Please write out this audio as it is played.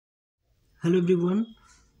Hello everyone,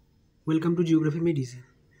 welcome to Geography Medicine.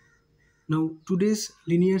 Now today's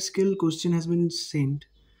linear scale question has been sent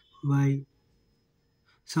by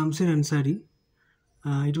Samsir Ansari.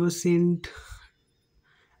 It was sent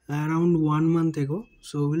around 1 month ago.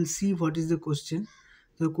 So we'll see what is the question.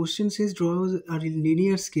 The question says draw a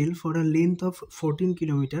linear scale for a length of 14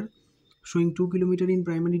 kilometer showing 2 kilometer in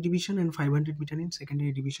primary division and 500 meter in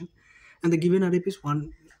secondary division, and the given RF is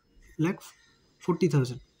 1 lakh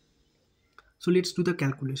 40,000. So let's do the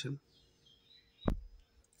calculation.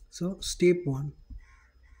 So step 1,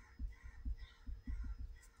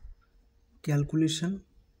 calculation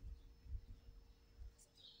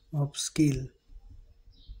of scale.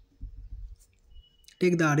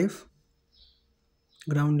 Take the RF,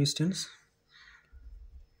 ground distance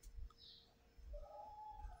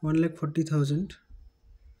 1,40,000.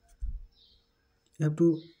 You have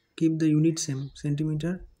to keep the unit same,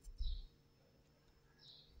 centimeter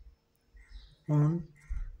on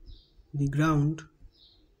the ground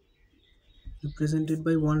represented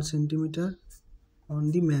by 1 centimeter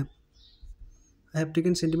on the map. I have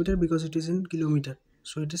taken centimeter because it is in kilometer,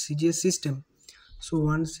 so it is CGS system. So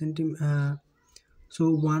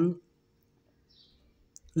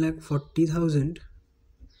 1,40,000.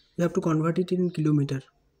 You have to convert it in kilometer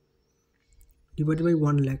divided by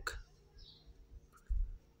 1 lakh.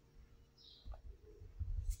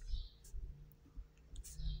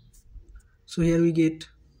 So here we get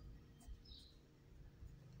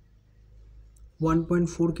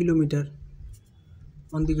 1.4 kilometer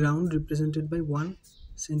on the ground represented by 1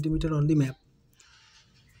 centimeter on the map.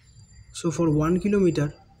 So for 1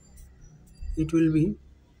 kilometer it will be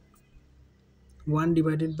 1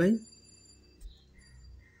 divided by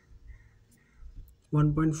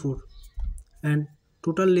 1.4, and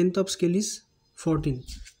total length of scale is 14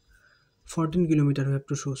 kilometer we have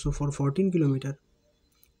to show. So for 14 kilometer,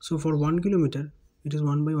 so for 1 kilometer it is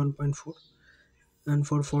 1 by 1.4, and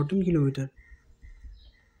for 14 kilometer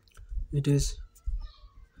it is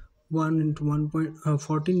 1 into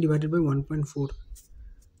 14 divided by 1.4,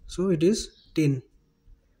 so it is 10.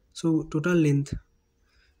 So total length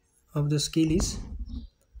of the scale is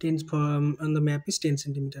 10 on the map is 10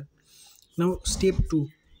 centimeter. Now step 2,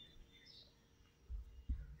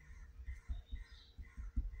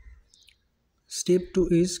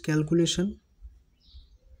 is calculation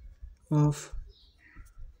of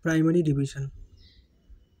primary division.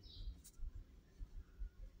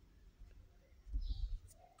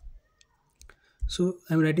 So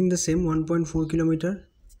I am writing the same 1.4 kilometer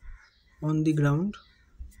on the ground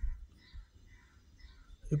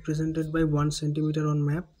represented by 1 centimeter on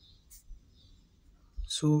map.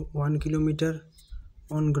 So 1 kilometer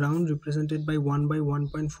on ground represented by 1 by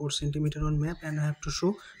 1.4 centimeter on map, and I have to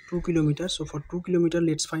show 2 kilometers. So for 2 kilometer,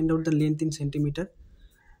 let's find out the length in centimeter.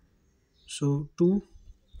 So 2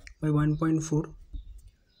 by 1.4,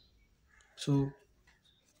 so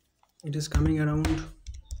it is coming around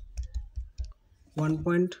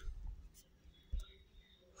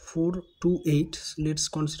 1.428. So let's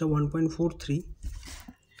consider 1.43.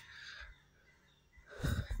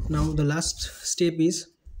 Now the last step is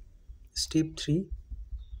step 3,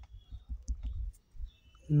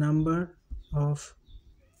 number of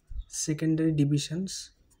secondary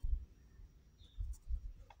divisions.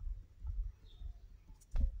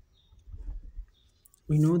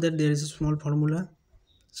 We know that there is a small formula.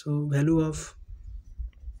 So value of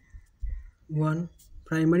 1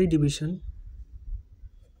 primary division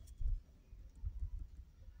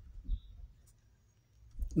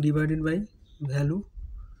divided by value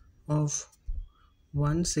of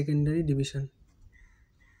 1 secondary division.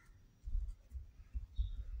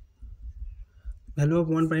 Value of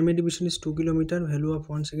 1 primary division is 2 kilometer. Value of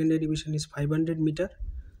 1 secondary division is 500 meter.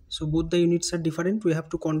 So both the units are different. We have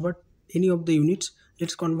to convert any of the units.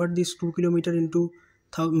 Let's convert this 2 kilometer into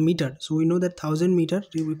meter. So we know that 1000 meter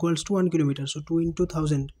equals to 1 kilometer. So 2 into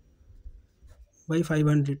 1000 by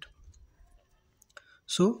 500.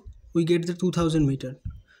 So we get the 2000 meter.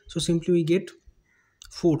 So simply we get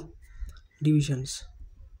 4 divisions.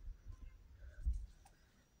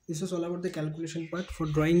 This is all about the calculation part. For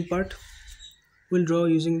drawing part, we'll draw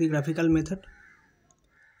using the graphical method.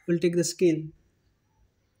 We'll take the scale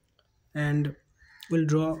and we'll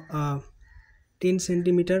draw a 10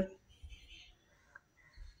 centimeter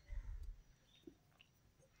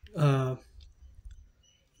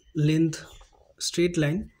length straight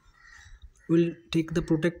line. We'll take the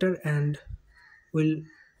protector and we'll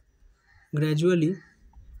gradually,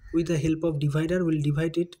 with the help of divider, we'll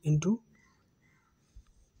divide it into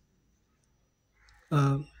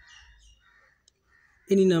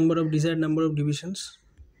any desired number of divisions,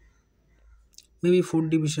 maybe 4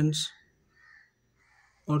 divisions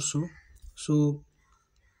or so.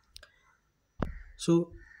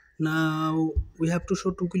 So now we have to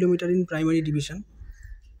show 2 kilometer in primary division,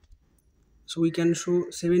 so we can show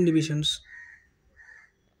 7 divisions.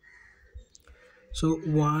 So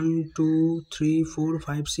 1 2 3 4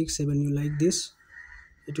 5 6 7, you like this,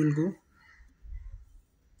 it will go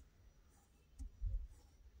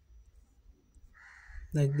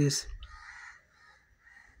like this.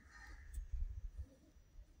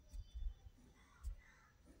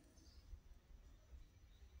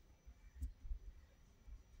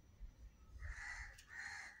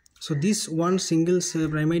 So this one single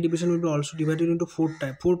primary division will be also divided into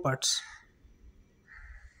four parts.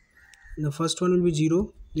 The first one will be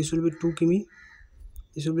 0, this will be 2 km,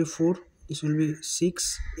 this will be 4, this will be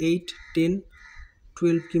 6 8 10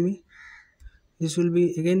 12 km, this will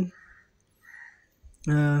be again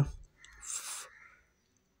uh,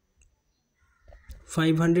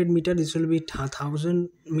 500 meter, this will be 1000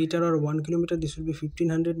 meter, or 1 kilometer, this will be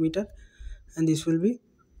 1500 meter, and this will be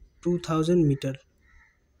 2000 meter,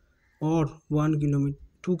 or 1 kilometer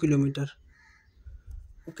 2 kilometer.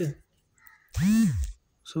 Okay,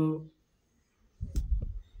 so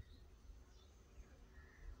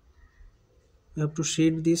we have to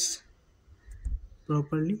shade this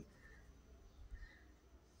properly.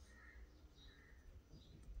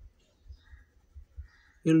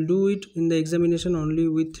 You'll do it in the examination only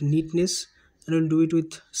with neatness, and you'll do it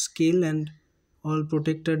with scale and all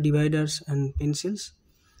protector, dividers and pencils.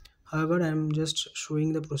 However, I am just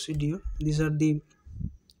showing the procedure. These are the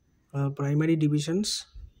primary divisions.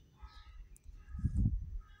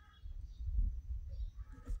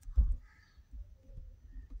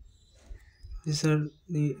 These are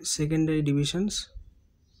the secondary divisions,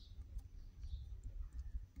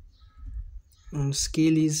 and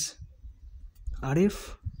scale is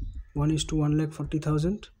RF 1 is to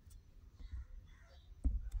 1,40,000.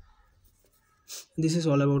 This is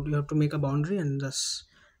all about, you have to make a boundary, and thus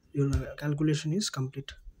your calculation is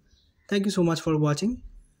complete. Thank you so much for watching.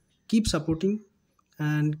 Keep supporting,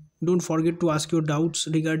 and don't forget to ask your doubts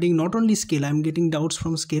regarding not only scale. I'm getting doubts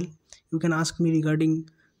from scale. You can ask me regarding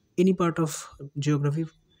any part of geography.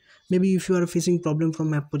 Maybe if you are facing problem from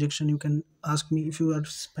map projection, you can ask me. If you are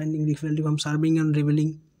finding difficulty from surveying and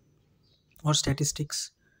revealing, or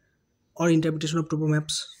statistics, or interpretation of topo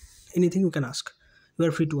maps, anything you can ask. You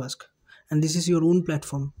are free to ask, and this is your own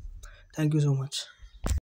platform. Thank you so much.